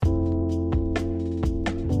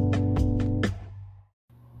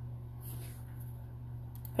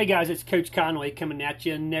Hey guys, it's Coach Conway coming at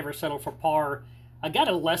you. Never settle for par. I got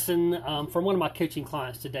a lesson from one of my coaching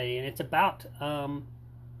clients today, and it's about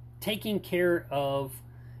taking care of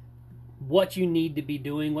what you need to be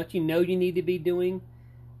doing, what you know you need to be doing,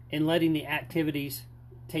 and letting the activities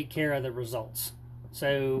take care of the results.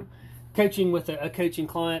 So, coaching with a coaching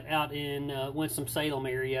client out in Winston-Salem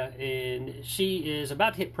area, and she is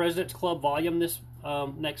about to hit President's Club volume this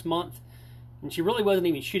next month. And she really wasn't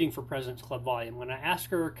even shooting for President's Club volume. When I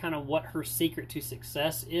asked her kind of what her secret to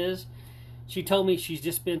success is, she told me she's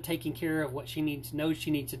just been taking care of what she knows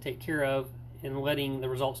she needs to take care of, and letting the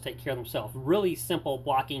results take care of themselves. Really simple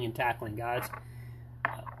blocking and tackling, guys.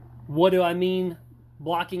 What do I mean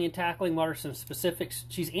blocking and tackling? What are some specifics?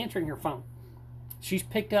 She's answering her phone. She's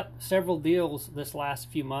picked up several deals this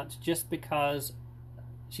last few months just because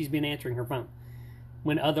she's been answering her phone,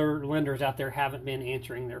 when other lenders out there haven't been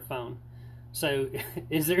answering their phone. So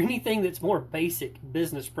is there anything that's more basic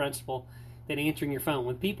business principle than answering your phone?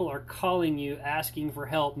 When people are calling you, asking for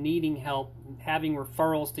help, needing help, having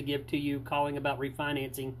referrals to give to you, calling about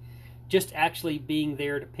refinancing, just actually being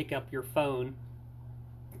there to pick up your phone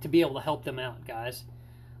to be able to help them out, guys.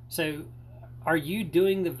 So are you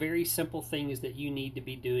doing the very simple things that you need to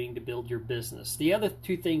be doing to build your business? The other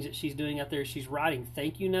two things that she's doing out there is she's writing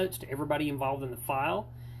thank you notes to everybody involved in the file.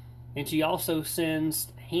 And she also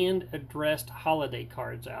sends hand-addressed holiday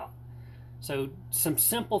cards out. So some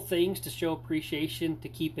simple things to show appreciation, to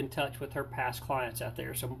keep in touch with her past clients out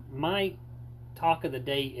there. So my talk of the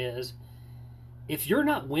day is, if you're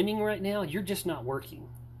not winning right now, you're just not working.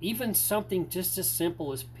 Even something just as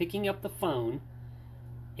simple as picking up the phone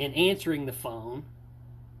and answering the phone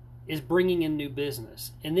is bringing in new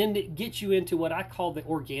business. And then it gets you into what I call the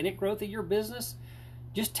organic growth of your business.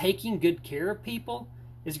 Just taking good care of people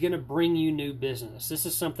is going to bring you new business. This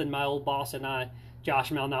is something my old boss and I,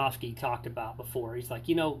 Josh Malnowski, talked about before. He's like,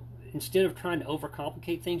 instead of trying to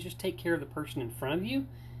overcomplicate things, just take care of the person in front of you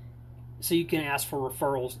so you can ask for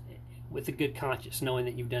referrals with a good conscience, knowing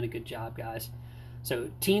that you've done a good job, guys.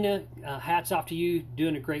 So, Tina, hats off to you,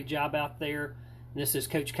 doing a great job out there. This is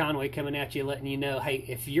Coach Conway coming at you, letting you know, hey,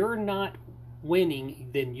 if you're not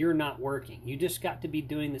winning, then you're not working. You just got to be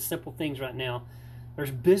doing the simple things right now. There's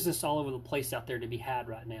business all over the place out there to be had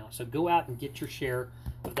right now. So go out and get your share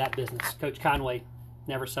of that business. Coach Conway,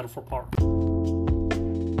 never settle for par.